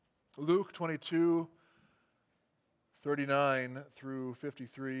Luke 22:39 through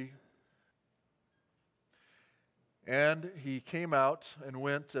 53. And he came out and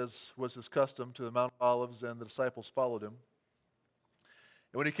went, as was his custom, to the Mount of Olives, and the disciples followed him.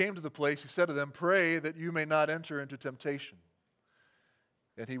 And when he came to the place, he said to them, "Pray that you may not enter into temptation."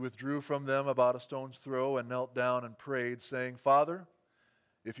 And he withdrew from them about a stone's throw and knelt down and prayed, saying, "Father,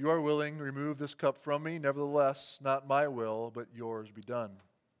 if you are willing, remove this cup from me. Nevertheless, not my will, but yours be done."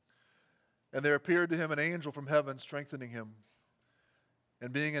 And there appeared to him an angel from heaven, strengthening him.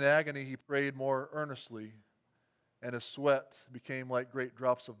 And being in agony, he prayed more earnestly, and his sweat became like great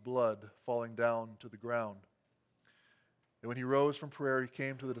drops of blood falling down to the ground. And when he rose from prayer, he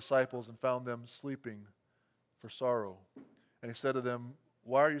came to the disciples and found them sleeping for sorrow. And he said to them,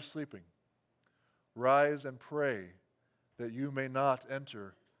 "Why are you sleeping? Rise and pray, that you may not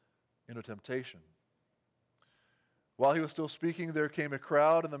enter into temptation." While he was still speaking, there came a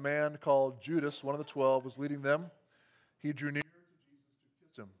crowd, and the man called Judas, one of the 12, was leading them. He drew near to Jesus to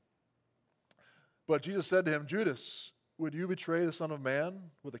kiss him. But Jesus said to him, "Judas, would you betray the Son of Man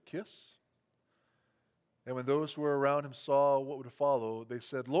with a kiss?" And when those who were around him saw what would follow, they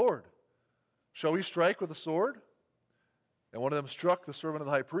said, "Lord, shall we strike with a sword?" And one of them struck the servant of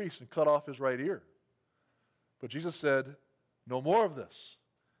the high priest and cut off his right ear. But Jesus said, "No more of this."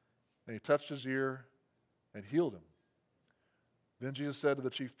 And he touched his ear and healed him. Then Jesus said to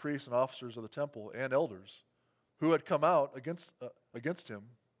the chief priests and officers of the temple and elders who had come out against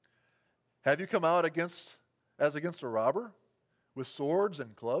him, "Have you come out as against a robber, with swords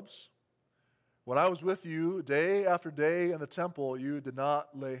and clubs? When I was with you day after day in the temple, you did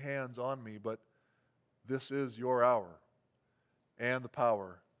not lay hands on me, but this is your hour and the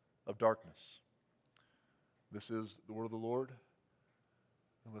power of darkness." This is the word of the Lord.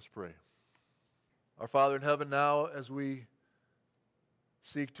 And let's pray. Our Father in heaven, now as we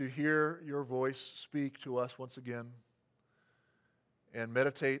seek to hear your voice speak to us once again and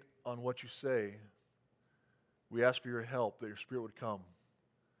meditate on what you say, we ask for your help, that your Spirit would come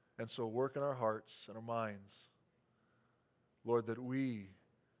and so work in our hearts and our minds, Lord, that we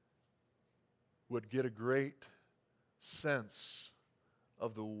would get a great sense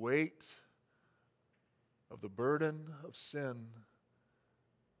of the weight of the burden of sin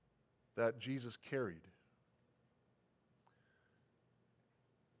that Jesus carried,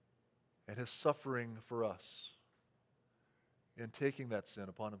 and his suffering for us in taking that sin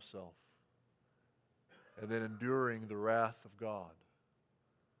upon himself, and then enduring the wrath of God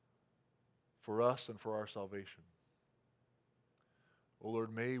for us and for our salvation. O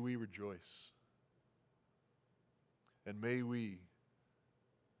Lord, may we rejoice, and may we,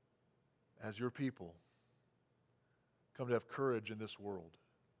 as your people, come to have courage in this world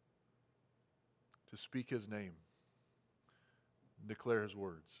to speak his name and declare his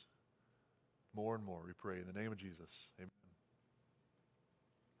words. More and more, we pray in the name of Jesus. Amen.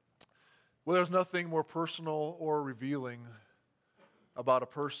 Well, there's nothing more personal or revealing about a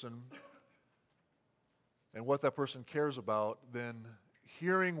person and what that person cares about than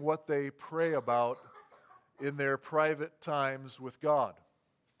hearing what they pray about in their private times with God.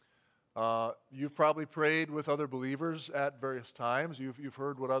 You've probably prayed with other believers at various times. You've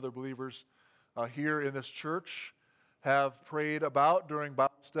heard what other believers here in this church have prayed about during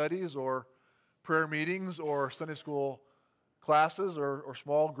Bible studies or prayer meetings or Sunday school classes or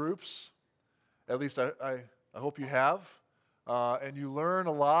small groups. At least I hope you have. And you learn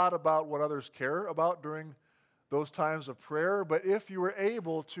a lot about what others care about during those times of prayer. But if you were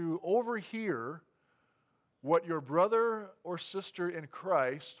able to overhear what your brother or sister in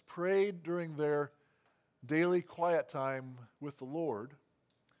Christ prayed during their daily quiet time with the Lord,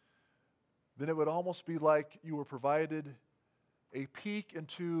 then it would almost be like you were provided a peek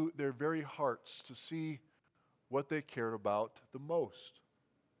into their very hearts to see what they cared about the most,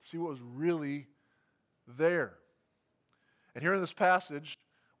 to see what was really there. And here in this passage,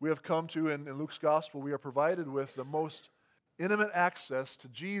 we have come to, in Luke's gospel, we are provided with the most intimate access to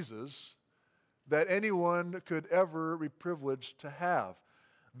Jesus that anyone could ever be privileged to have.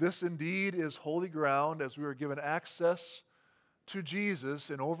 This indeed is holy ground, as we are given access to Jesus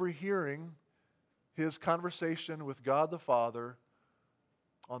in overhearing his conversation with God the Father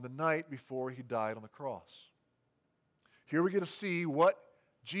on the night before he died on the cross. Here we get to see what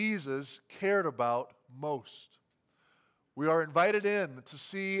Jesus cared about most. We are invited in to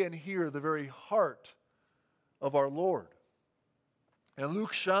see and hear the very heart of our Lord. And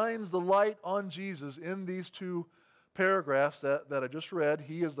Luke shines the light on Jesus in these two paragraphs that I just read.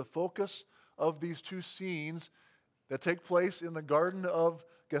 He is the focus of these two scenes that take place in the Garden of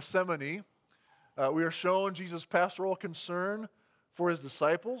Gethsemane. We are shown Jesus' pastoral concern for his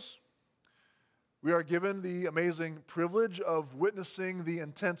disciples. We are given the amazing privilege of witnessing the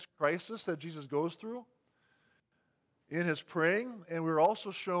intense crisis that Jesus goes through in his praying, and we're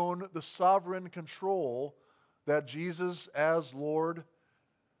also shown the sovereign control that Jesus, as Lord,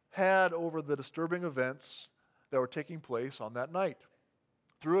 had over the disturbing events that were taking place on that night.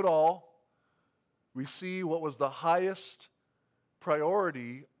 Through it all, we see what was the highest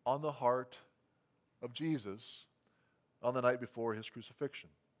priority on the heart of Jesus on the night before his crucifixion.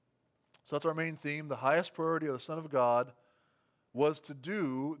 So that's our main theme. The highest priority of the Son of God was to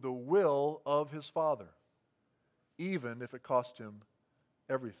do the will of his Father, even if it cost him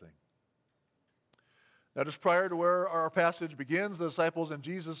everything. Now, just prior to where our passage begins, the disciples and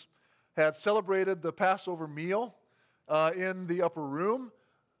Jesus had celebrated the Passover meal in the upper room.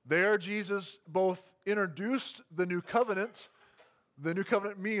 There, Jesus both introduced the new covenant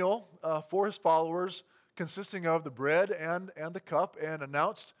meal for his followers, consisting of the bread and the cup, and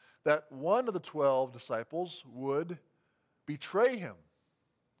announced that one of the 12 disciples would betray him.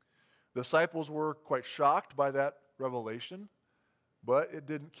 The disciples were quite shocked by that revelation, but it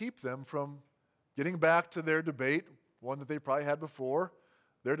didn't keep them from getting back to their debate, one that they probably had before,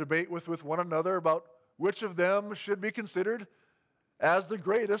 their debate with one another about which of them should be considered as the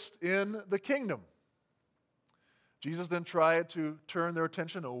greatest in the kingdom. Jesus then tried to turn their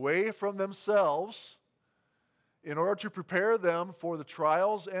attention away from themselves in order to prepare them for the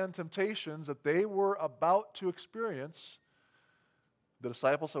trials and temptations that they were about to experience. The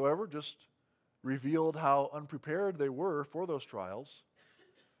disciples, however, just revealed how unprepared they were for those trials,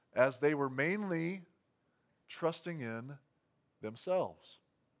 as they were mainly trusting in themselves.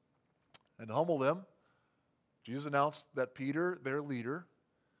 And to humble them, Jesus announced that Peter, their leader,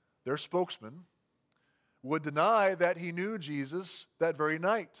 their spokesman, would deny that he knew Jesus that very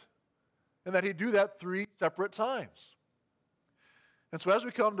night, and that he'd do that 3 separate times. And so as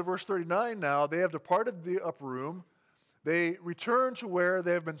we come to verse 39 now, they have departed the upper room. They return to where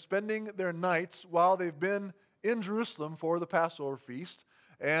they have been spending their nights while they've been in Jerusalem for the Passover feast,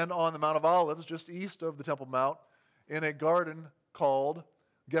 and on the Mount of Olives, just east of the Temple Mount, in a garden called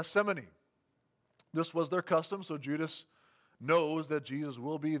Gethsemane. This was their custom, so Judas knows that Jesus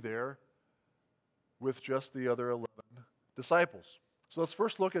will be there with just the other 11 disciples. So let's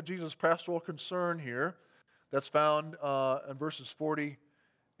first look at Jesus' pastoral concern here. That's found in verses 40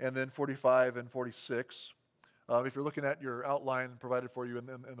 and then 45 and 46. If you're looking at your outline provided for you in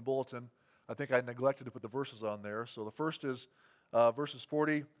the bulletin, I think I neglected to put the verses on there. So the first is verses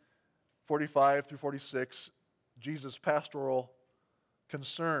 40, 45 through 46, Jesus' pastoral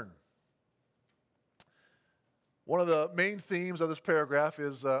concern. One of the main themes of this paragraph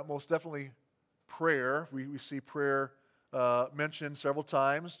is most definitely prayer. We see prayer mentioned several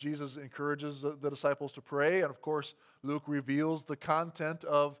times. Jesus encourages the disciples to pray, and of course, Luke reveals the content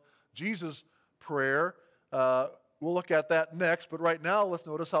of Jesus' prayer. We'll look at that next, but right now, let's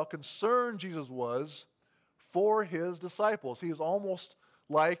notice how concerned Jesus was for his disciples. He is almost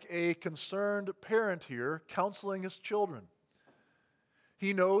like a concerned parent here, counseling his children.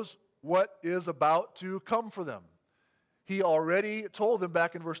 He knows what is about to come for them. He already told them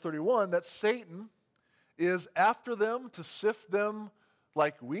back in verse 31 that Satan is after them to sift them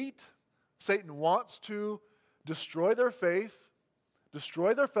like wheat. Satan wants to destroy their faith,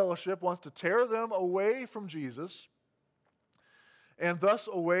 destroy their fellowship, wants to tear them away from Jesus, and thus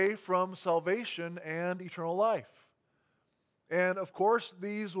away from salvation and eternal life. And of course,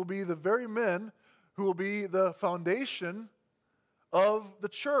 these will be the very men who will be the foundation of the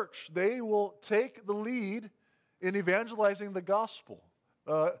church. They will take the lead in evangelizing the gospel,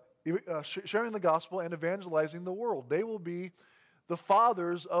 sharing the gospel and evangelizing the world. They will be the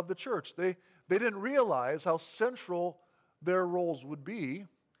fathers of the church. They didn't realize how central their roles would be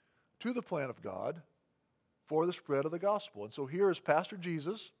to the plan of God for the spread of the gospel. And so here is Pastor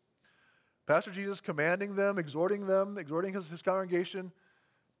Jesus commanding them, exhorting his congregation,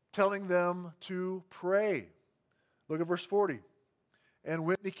 telling them to pray. Look at verse 40. And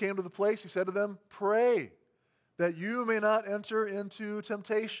when he came to the place, he said to them, "Pray, that you may not enter into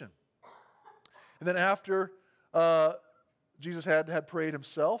temptation." And then after Jesus had prayed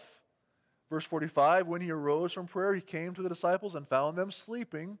himself, verse 45, when he arose from prayer, he came to the disciples and found them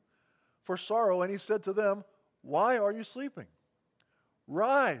sleeping for sorrow. And he said to them, "Why are you sleeping?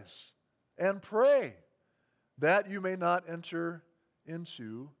 Rise and pray, that you may not enter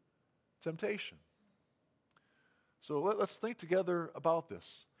into temptation." So let's think together about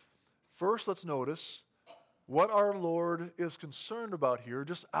this. First, let's notice what our Lord is concerned about here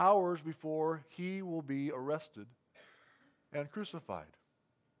just hours before he will be arrested and crucified.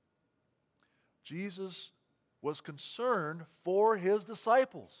 Jesus was concerned for his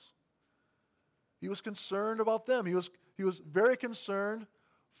disciples. He was concerned about them. He was very concerned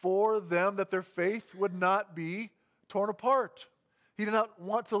for them that their faith would not be torn apart. He did not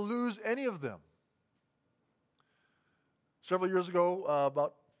want to lose any of them. Several years ago,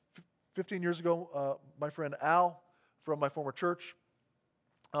 about 15 years ago, my friend Al from my former church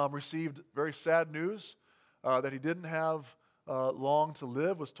received very sad news that he didn't have long to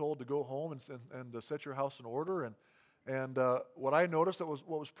live, was told to go home and set your house in order. And what I noticed that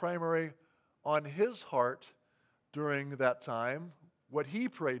what was primary on his heart during that time, what he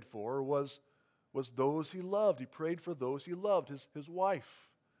prayed for was those he loved. He prayed for those he loved, his wife,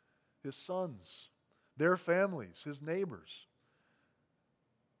 his sons, their families, his neighbors,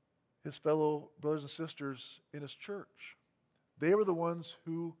 his fellow brothers and sisters in his church. They were the ones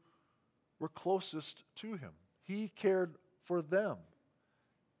who were closest to him. He cared for them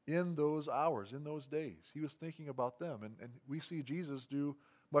in those hours, in those days. He was thinking about them. And we see Jesus do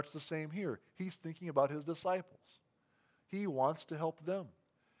much the same here. He's thinking about his disciples. He wants to help them.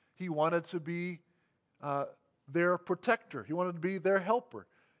 He wanted to be their protector. He wanted to be their helper.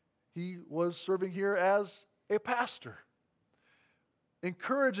 He was serving here as a pastor,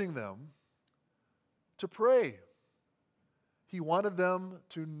 encouraging them to pray. He wanted them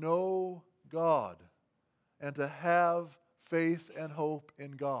to know God and to have faith and hope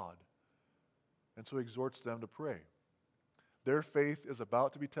in God. And so he exhorts them to pray. Their faith is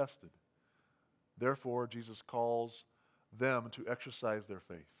about to be tested. Therefore, Jesus calls them to exercise their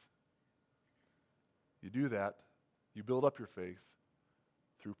faith. You do that, you build up your faith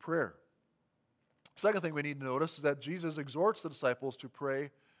through prayer. Second thing we need to notice is that Jesus exhorts the disciples to pray,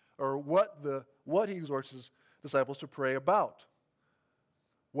 or what he exhorts his disciples to pray about.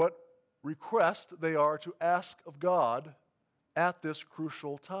 What request they are to ask of God at this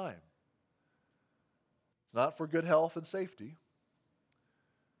crucial time. It's not for good health and safety.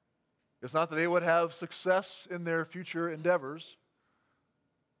 It's not that they would have success in their future endeavors.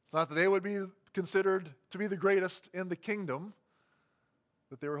 It's not that they would be considered to be the greatest in the kingdom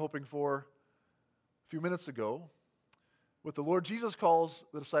that they were hoping for a few minutes ago. What the Lord Jesus calls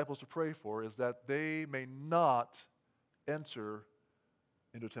the disciples to pray for is that they may not enter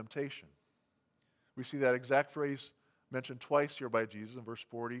into temptation. We see that exact phrase mentioned twice here by Jesus in verse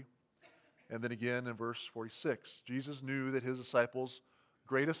 40 and then again in verse 46. Jesus knew that his disciples'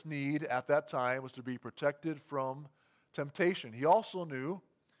 greatest need at that time was to be protected from temptation. He also knew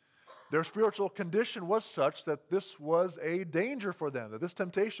their spiritual condition was such that this was a danger for them, that this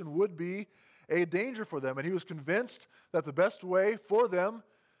temptation would be a danger for them. And he was convinced that the best way for them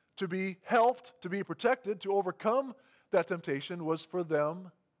to be helped, to be protected, to overcome that temptation was for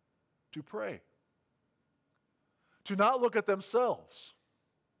them to pray. To not look at themselves.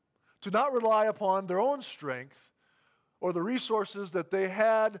 To not rely upon their own strength or the resources that they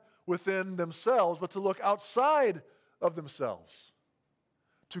had within themselves, but to look outside of themselves.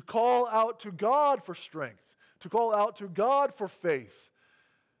 To call out to God for strength. To call out to God for faith.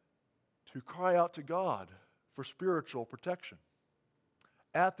 To cry out to God for spiritual protection.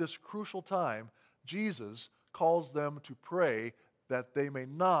 At this crucial time, Jesus calls them to pray that they may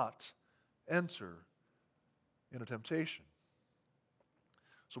not enter into temptation.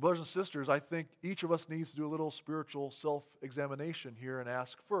 So, brothers and sisters, I think each of us needs to do a little spiritual self-examination here and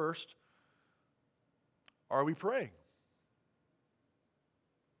ask first, are we praying?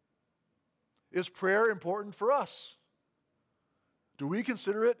 Is prayer important for us? Do we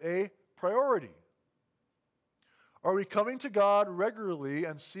consider it a priority? Are we coming to God regularly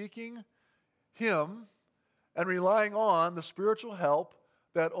and seeking Him and relying on the spiritual help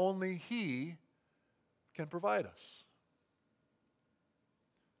that only He can provide us?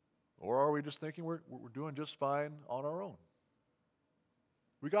 Or are we just thinking we're doing just fine on our own?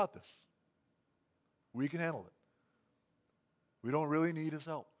 We got this. We can handle it. We don't really need His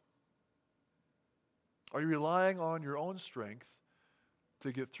help. Are you relying on your own strength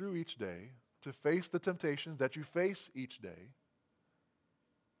to get through each day, to face the temptations that you face each day?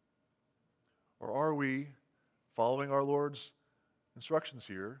 Or are we following our Lord's instructions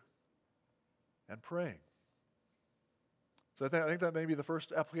here and praying? So I think that may be the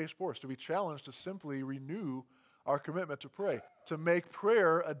first application for us, to be challenged to simply renew our commitment to pray, to make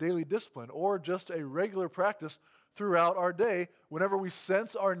prayer a daily discipline or just a regular practice throughout our day. Whenever we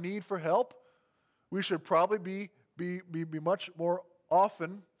sense our need for help, we should probably be much more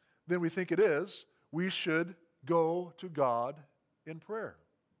often than we think it is. We should go to God in prayer.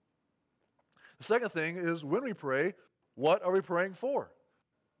 The second thing is, when we pray, what are we praying for?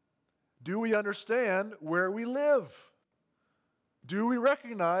 Do we understand where we live? Do we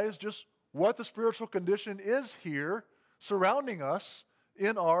recognize just what the spiritual condition is here surrounding us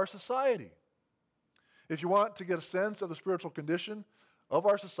in our society. If you want to get a sense of the spiritual condition of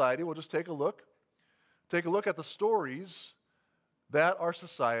our society, we'll just take a look. Take a look at the stories that our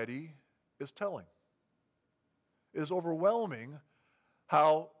society is telling. It is overwhelming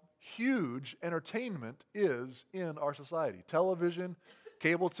how huge entertainment is in our society. Television,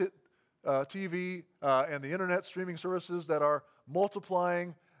 cable TV, and the internet streaming services that are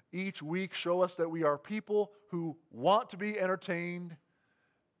multiplying each week show us that we are people who want to be entertained,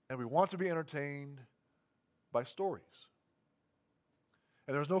 and we want to be entertained by stories.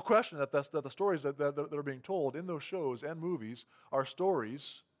 And there's no question that the stories that are being told in those shows and movies are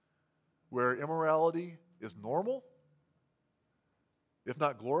stories where immorality is normal, if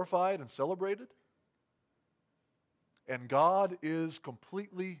not glorified and celebrated, and God is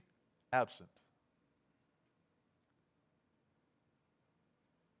completely absent.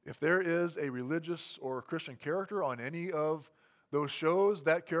 If there is a religious or Christian character on any of those shows,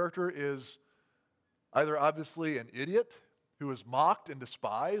 that character is either obviously an idiot who is mocked and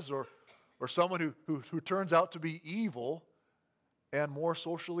despised, or someone who turns out to be evil and more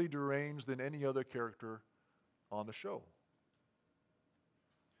socially deranged than any other character on the show.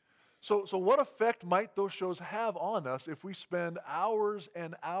 So what effect might those shows have on us if we spend hours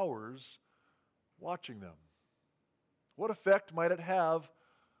and hours watching them? What effect might it have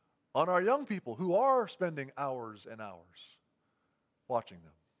on our young people who are spending hours and hours watching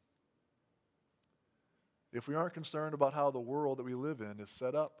them? If we aren't concerned about how the world that we live in is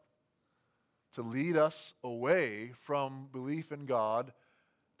set up to lead us away from belief in God,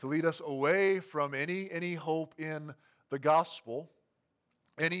 to lead us away from any hope in the gospel,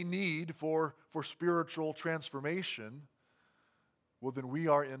 any need for spiritual transformation, well, then we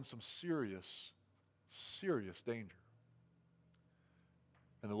are in some serious, serious danger.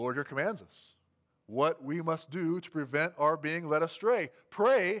 And the Lord here commands us what we must do to prevent our being led astray.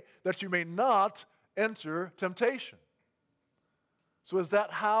 Pray that you may not enter temptation. So is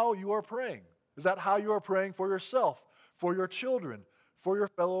that how you are praying? Is that how you are praying for yourself, for your children, for your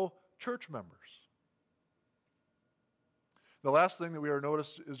fellow church members? The last thing that we are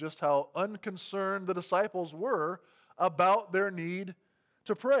noticed is just how unconcerned the disciples were about their need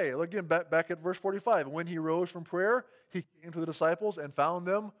to pray. Again, back at verse 45. When he rose from prayer, he came to the disciples and found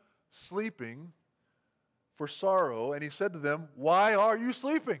them sleeping for sorrow. And he said to them, "Why are you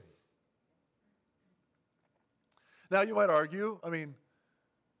sleeping?" Now, you might argue,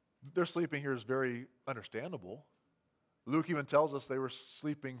 their sleeping here is very understandable. Luke even tells us they were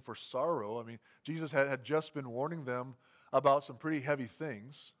sleeping for sorrow. Jesus had just been warning them about some pretty heavy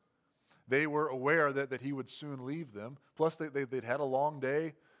things. They were aware that he would soon leave them. Plus, they'd had a long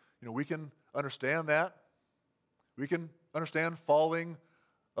day. We can understand that. We can understand falling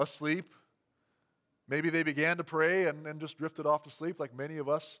asleep. Maybe they began to pray and just drifted off to sleep, like many of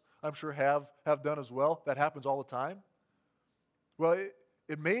us, I'm sure, have done as well. That happens all the time. Well,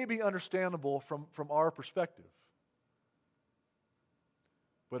 it may be understandable from our perspective,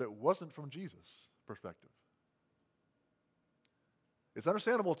 but it wasn't from Jesus' perspective. It's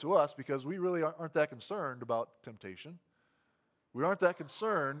understandable to us because we really aren't that concerned about temptation. We aren't that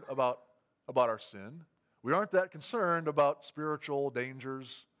concerned about our sin. We aren't that concerned about spiritual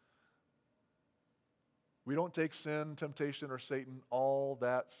dangers. We don't take sin, temptation, or Satan all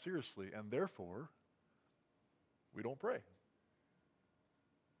that seriously, and therefore, we don't pray.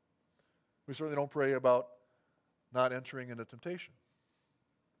 We certainly don't pray about not entering into temptation.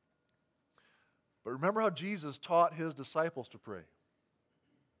 But remember how Jesus taught his disciples to pray.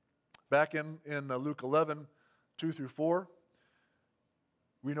 Back in Luke 11, 2 through 4,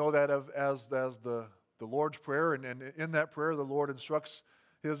 we know that as the Lord's Prayer, and in that prayer the Lord instructs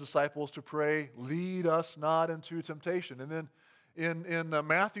his disciples to pray, "Lead us not into temptation." And then in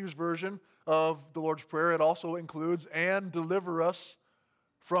Matthew's version of the Lord's Prayer, it also includes, "and deliver us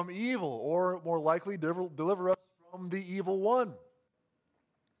from evil," or more likely, deliver us from the evil one.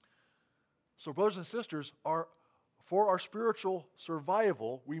 So brothers and sisters, for our spiritual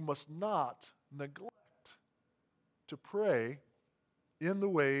survival, we must not neglect to pray in the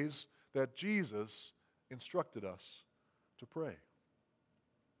ways that Jesus instructed us to pray.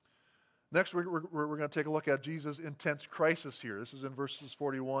 Next, we're going to take a look at Jesus' intense crisis here. This is in verses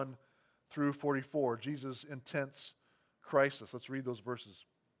 41 through 44, Jesus' intense crisis. Let's read those verses.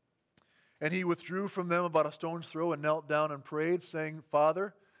 "And he withdrew from them about a stone's throw and knelt down and prayed, saying,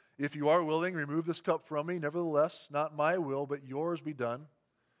 'Father, if you are willing, remove this cup from me. Nevertheless, not my will, but yours be done.'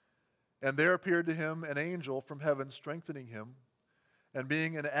 And there appeared to him an angel from heaven, strengthening him. And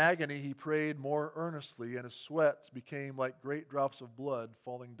being in agony, he prayed more earnestly, and his sweat became like great drops of blood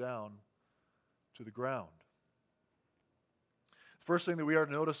falling down to the ground. First thing that we are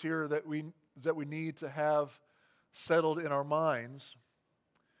to notice here that we need to have settled in our minds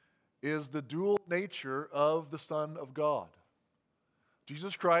is the dual nature of the Son of God.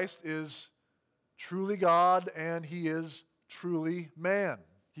 Jesus Christ is truly God and he is truly man.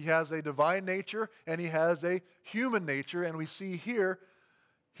 He has a divine nature and he has a human nature, and we see here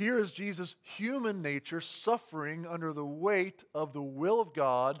is Jesus' human nature suffering under the weight of the will of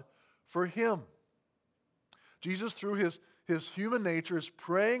God for him. Jesus, through his human nature, is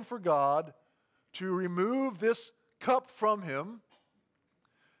praying for God to remove this cup from him,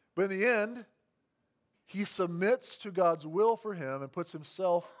 but in the end, he submits to God's will for him and puts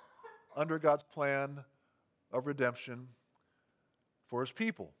himself under God's plan of redemption for his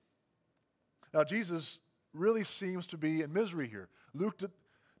people. Now, Jesus really seems to be in misery here. Luke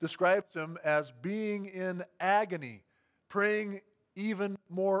describes him as being in agony, praying even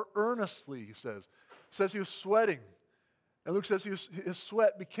more earnestly, he says. He says he was sweating. And Luke says his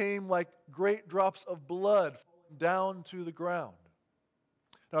sweat became like great drops of blood falling down to the ground.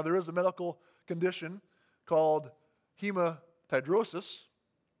 Now, there is a medical condition called hematidrosis,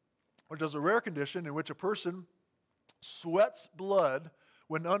 which is a rare condition in which a person sweats blood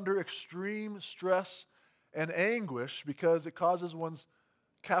when under extreme stress and anguish because it causes one's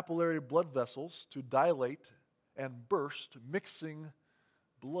capillary blood vessels to dilate and burst, mixing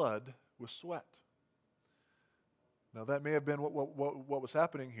blood with sweat. Now, that may have been what was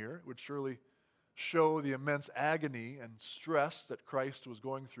happening here. It would surely show the immense agony and stress that Christ was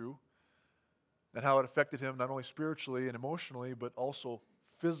going through and how it affected him not only spiritually and emotionally, but also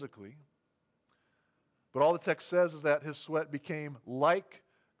physically. But all the text says is that his sweat became like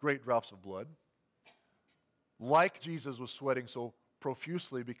great drops of blood, like Jesus was sweating so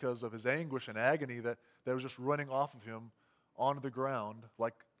profusely because of his anguish and agony that was just running off of him onto the ground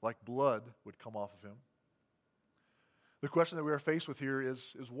like blood would come off of him. The question that we are faced with here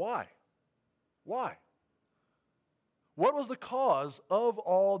is why? Why? What was the cause of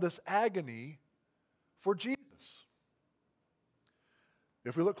all this agony for Jesus?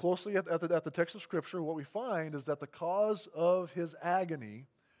 If we look closely at the text of Scripture, what we find is that the cause of his agony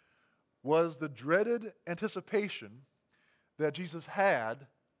was the dreaded anticipation that Jesus had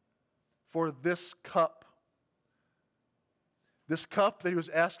for this cup. This cup that he was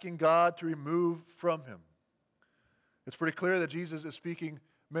asking God to remove from him. It's pretty clear that Jesus is speaking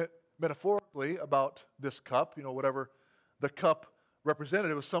metaphorically about this cup. Whatever the cup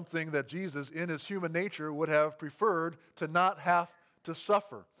represented, it was something that Jesus, in his human nature, would have preferred to not have to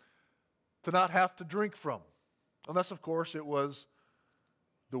suffer, to not have to drink from. Unless, of course, it was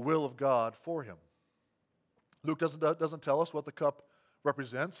the will of God for him. Luke doesn't tell us what the cup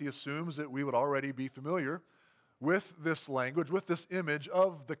represents. He assumes that we would already be familiar with this language, with this image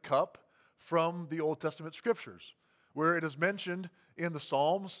of the cup from the Old Testament Scriptures, where it is mentioned in the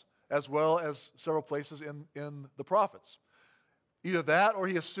Psalms as well as several places in the prophets. Either that, or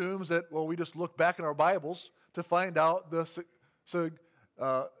he assumes that, we just look back in our Bibles to find out the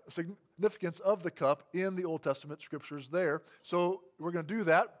significance of the cup in the Old Testament Scriptures there. So we're going to do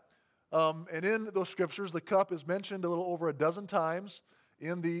that. And in those Scriptures, the cup is mentioned a little over a dozen times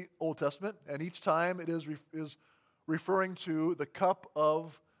in the Old Testament, and each time it is referring to the cup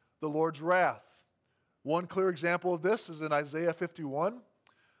of the Lord's wrath. One clear example of this is in Isaiah 51.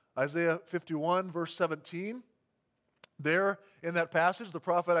 Isaiah 51, verse 17. There, in that passage, the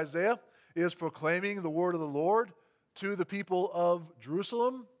prophet Isaiah is proclaiming the word of the Lord to the people of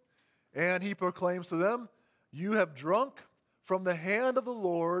Jerusalem, and he proclaims to them, "You have drunk from the hand of the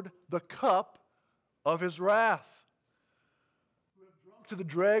Lord the cup of his wrath. You have drunk to the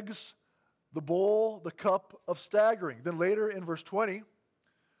dregs the bowl, the cup of staggering." Then later in verse 20,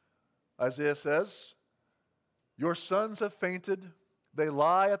 Isaiah says, "Your sons have fainted. They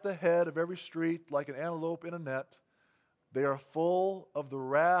lie at the head of every street like an antelope in a net. They are full of the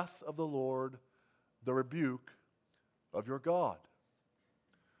wrath of the Lord, the rebuke of your God."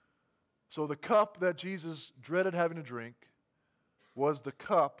 So the cup that Jesus dreaded having to drink was the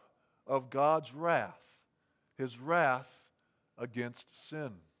cup of God's wrath, his wrath against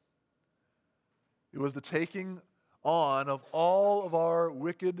sin. It was the taking on of all of our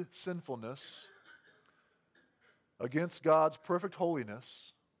wicked sinfulness against God's perfect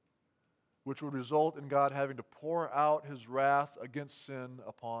holiness, which would result in God having to pour out his wrath against sin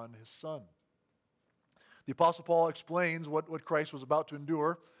upon his Son. The Apostle Paul explains what Christ was about to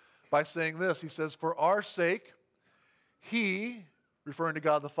endure by saying this. He says, "For our sake, he," referring to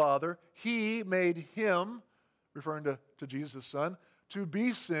God the Father, "he made him," referring to Jesus the Son, "to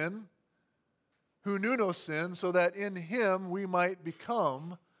be sin, who knew no sin, so that in him we might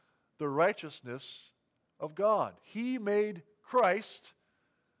become the righteousness of God. He made Christ,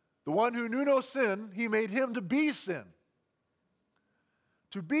 the one who knew no sin, he made him to be sin.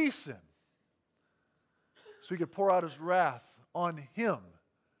 To be sin. So he could pour out his wrath on him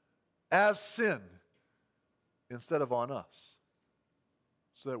as sin instead of on us,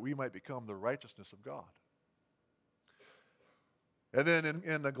 so that we might become the righteousness of God. And then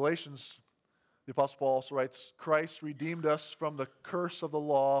in Galatians, the Apostle Paul also writes, Christ redeemed us from the curse of the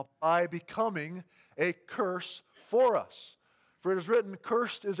law by becoming a curse for us. For it is written,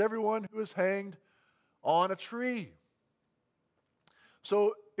 cursed is everyone who is hanged on a tree.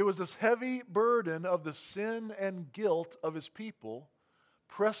 So it was this heavy burden of the sin and guilt of his people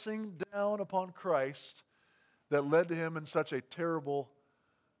pressing down upon Christ that led to him in such a terrible,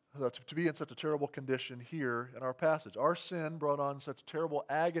 to be in such a terrible condition here in our passage. Our sin brought on such terrible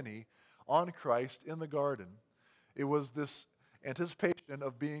agony on Christ in the garden. It was this anticipation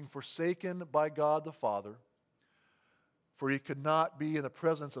of being forsaken by God the Father, for he could not be in the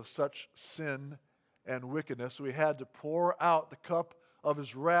presence of such sin and wickedness, so he had to pour out the cup of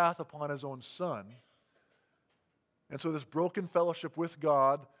his wrath upon his own Son. And so this broken fellowship with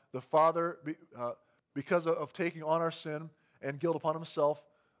God, the Father, because of taking on our sin and guilt upon himself,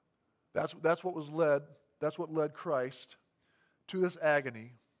 that's what led Christ to this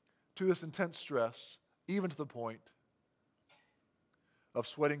agony, to this intense stress, even to the point of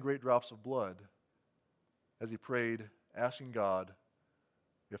sweating great drops of blood as he prayed, asking God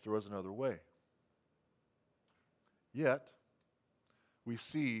if there was another way. Yet, we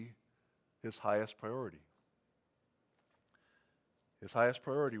see his highest priority. His highest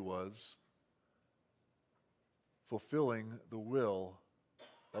priority was fulfilling the will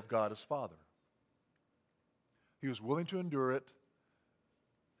of God his Father. He was willing to endure it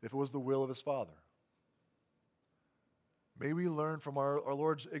if it was the will of his Father. May we learn from our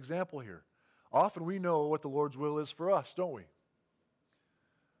Lord's example here. Often we know what the Lord's will is for us, don't we?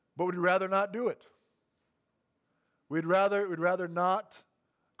 But we'd rather not do it. We'd rather not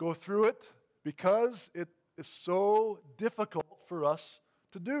go through it because it is so difficult for us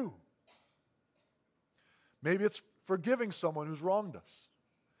to do. Maybe it's forgiving someone who's wronged us.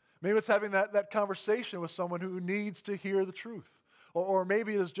 Maybe it's having that conversation with someone who needs to hear the truth. Or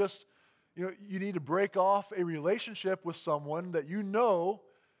maybe it's just, you need to break off a relationship with someone that you know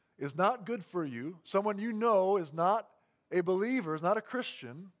is not good for you, someone you know is not a believer, is not a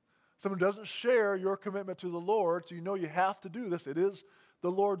Christian, someone who doesn't share your commitment to the Lord, so you know you have to do this. It is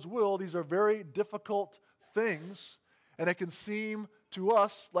the Lord's will. These are very difficult things, and it can seem to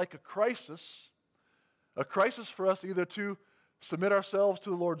us like a crisis for us either to submit ourselves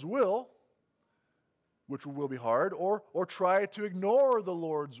to the Lord's will, which will be hard, or try to ignore the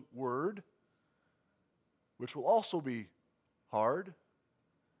Lord's word, which will also be hard.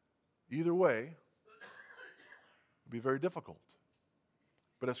 Either way, it'll be very difficult.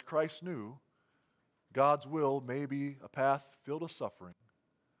 But as Christ knew, God's will may be a path filled with suffering,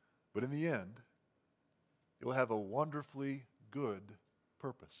 but in the end, it will have a wonderfully good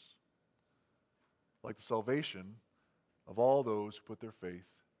purpose, like the salvation of all those who put their faith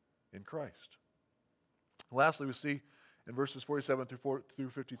in Christ. Lastly, we see in verses 47 through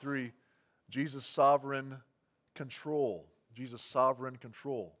 53, Jesus' sovereign control. Jesus' sovereign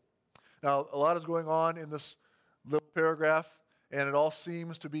control. Now, a lot is going on in this little paragraph, and it all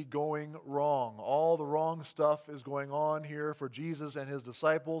seems to be going wrong. All the wrong stuff is going on here for Jesus and his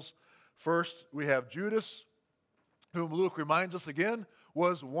disciples. First, we have Judas, whom Luke reminds us again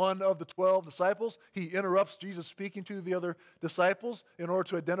was one of the 12 disciples. He interrupts Jesus speaking to the other disciples in order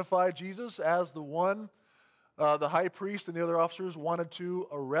to identify Jesus as the one the high priest and the other officers wanted to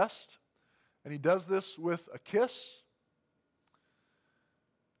arrest. And he does this with a kiss.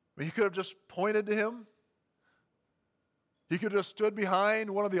 He could have just pointed to him. He could have just stood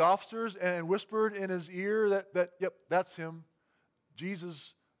behind one of the officers and whispered in his ear that yep, that's him.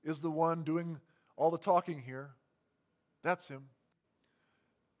 Jesus is the one doing all the talking here. That's him.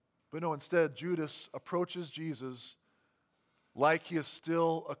 But no, instead, Judas approaches Jesus like he is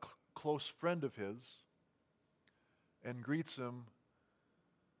still a close friend of his and greets him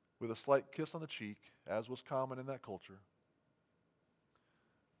with a slight kiss on the cheek, as was common in that culture.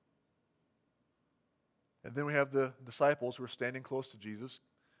 And then we have the disciples who are standing close to Jesus.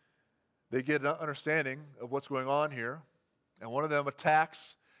 They get an understanding of what's going on here, and one of them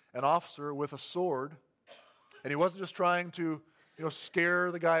attacks an officer with a sword. And he wasn't just trying to,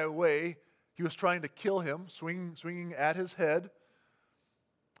 scare the guy away. He was trying to kill him, swinging at his head,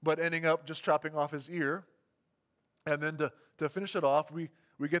 but ending up just chopping off his ear. And then to finish it off, we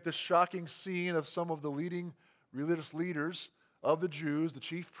get this shocking scene of some of the leading religious leaders of the Jews, the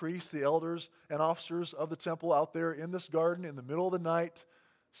chief priests, the elders, and officers of the temple out there in this garden in the middle of the night,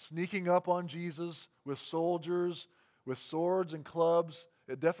 sneaking up on Jesus with soldiers, with swords and clubs.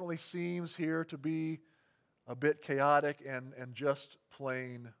 It definitely seems here to be a bit chaotic and just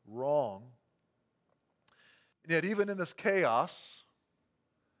plain wrong. And yet, even in this chaos,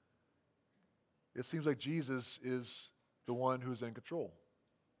 it seems like Jesus is the one who's in control.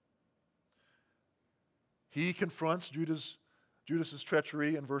 He confronts Judas's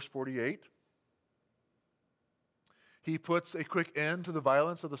treachery in verse 48. He puts a quick end to the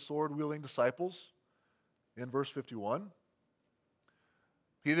violence of the sword-wielding disciples in verse 51.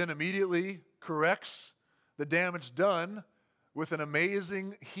 He then immediately corrects the damage done with an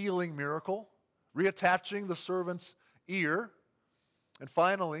amazing healing miracle, reattaching the servant's ear. And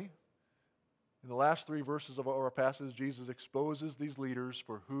finally, in the last 3 verses of our passage, Jesus exposes these leaders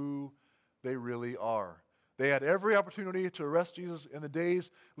for who they really are. They had every opportunity to arrest Jesus in the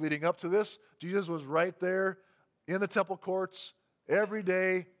days leading up to this. Jesus was right there in the temple courts every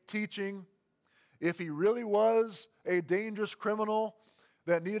day teaching. If he really was a dangerous criminal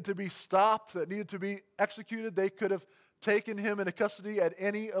that needed to be stopped, that needed to be executed, they could have taken him into custody at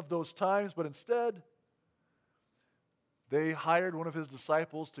any of those times, but instead, they hired one of his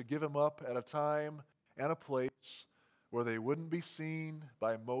disciples to give him up at a time and a place where they wouldn't be seen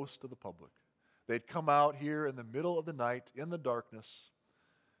by most of the public. They'd come out here in the middle of the night, in the darkness,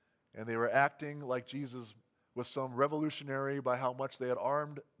 and they were acting like Jesus was some revolutionary by how much they had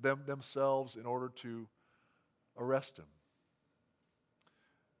armed themselves in order to arrest him.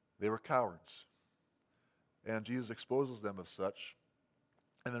 They were cowards. And Jesus exposes them as such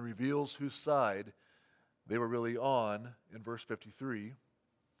and then reveals whose side they were really on in verse 53.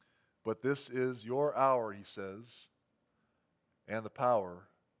 But this is your hour, he says, and the power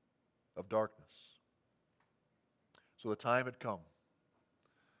of darkness. So the time had come.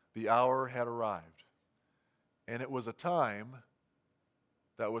 The hour had arrived. And it was a time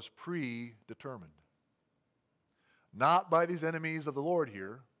that was predetermined. Not by these enemies of the Lord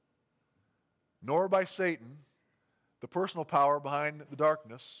here, nor by Satan, the personal power behind the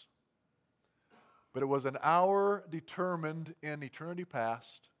darkness, but it was an hour determined in eternity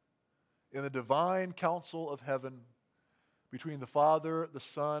past, in the divine counsel of heaven, between the Father, the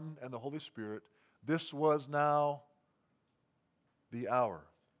Son, and the Holy Spirit. This was now the hour.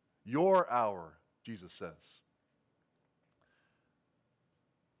 Your hour, Jesus says.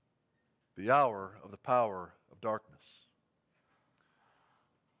 The hour of the power of darkness.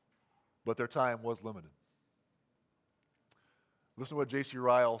 But their time was limited. Listen to what J.C.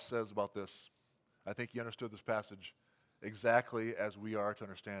 Ryle says about this. I think he understood this passage exactly as we are to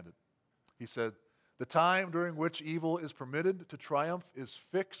understand it. He said, "The time during which evil is permitted to triumph is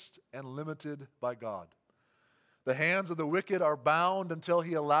fixed and limited by God. The hands of the wicked are bound until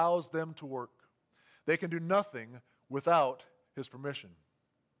he allows them to work. They can do nothing without his permission.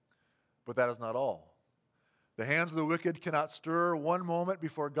 But that is not all. The hands of the wicked cannot stir one moment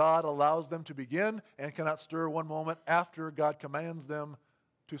before God allows them to begin, and cannot stir one moment after God commands them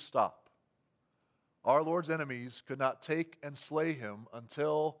to stop. Our Lord's enemies could not take and slay him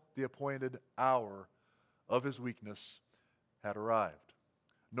until the appointed hour of his weakness had arrived.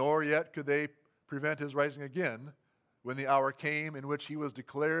 Nor yet could they prevent his rising again when the hour came in which he was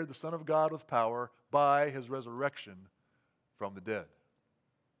declared the Son of God with power by his resurrection from the dead."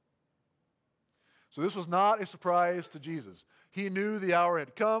 So this was not a surprise to Jesus. He knew the hour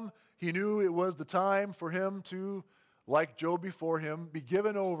had come. He knew it was the time for him to, like Job before him, be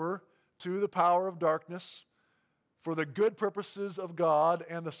given over to the power of darkness for the good purposes of God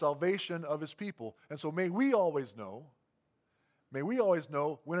and the salvation of his people. And so may we always know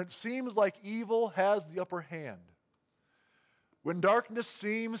when it seems like evil has the upper hand, when darkness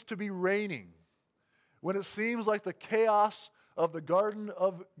seems to be reigning, when it seems like the chaos of the Garden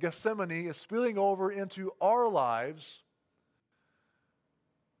of Gethsemane is spilling over into our lives,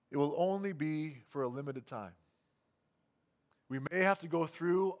 it will only be for a limited time. We may have to go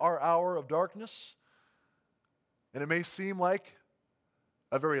through our hour of darkness, and it may seem like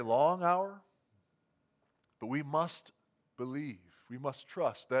a very long hour, but we must believe, we must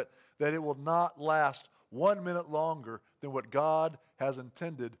trust that it will not last 1 minute longer than what God has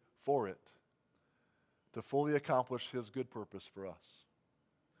intended for it to fully accomplish his good purpose for us.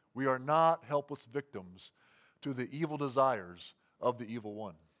 We are not helpless victims to the evil desires of the evil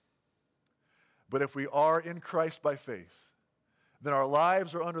one. But if we are in Christ by faith, then our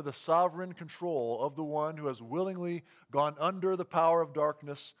lives are under the sovereign control of the one who has willingly gone under the power of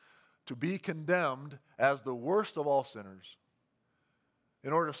darkness to be condemned as the worst of all sinners,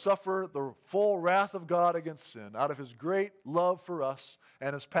 in order to suffer the full wrath of God against sin, out of his great love for us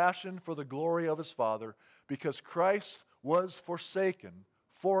and his passion for the glory of his Father, because Christ was forsaken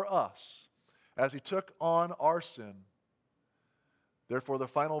for us as he took on our sin. Therefore, the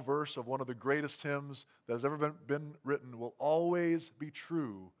final verse of one of the greatest hymns that has ever been written will always be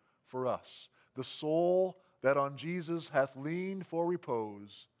true for us. The soul that on Jesus hath leaned for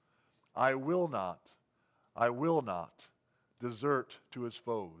repose, I will not desert to his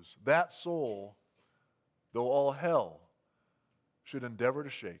foes. That soul, though all hell should endeavor to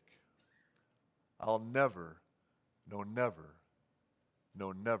shake, I'll never, no never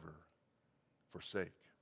forsake.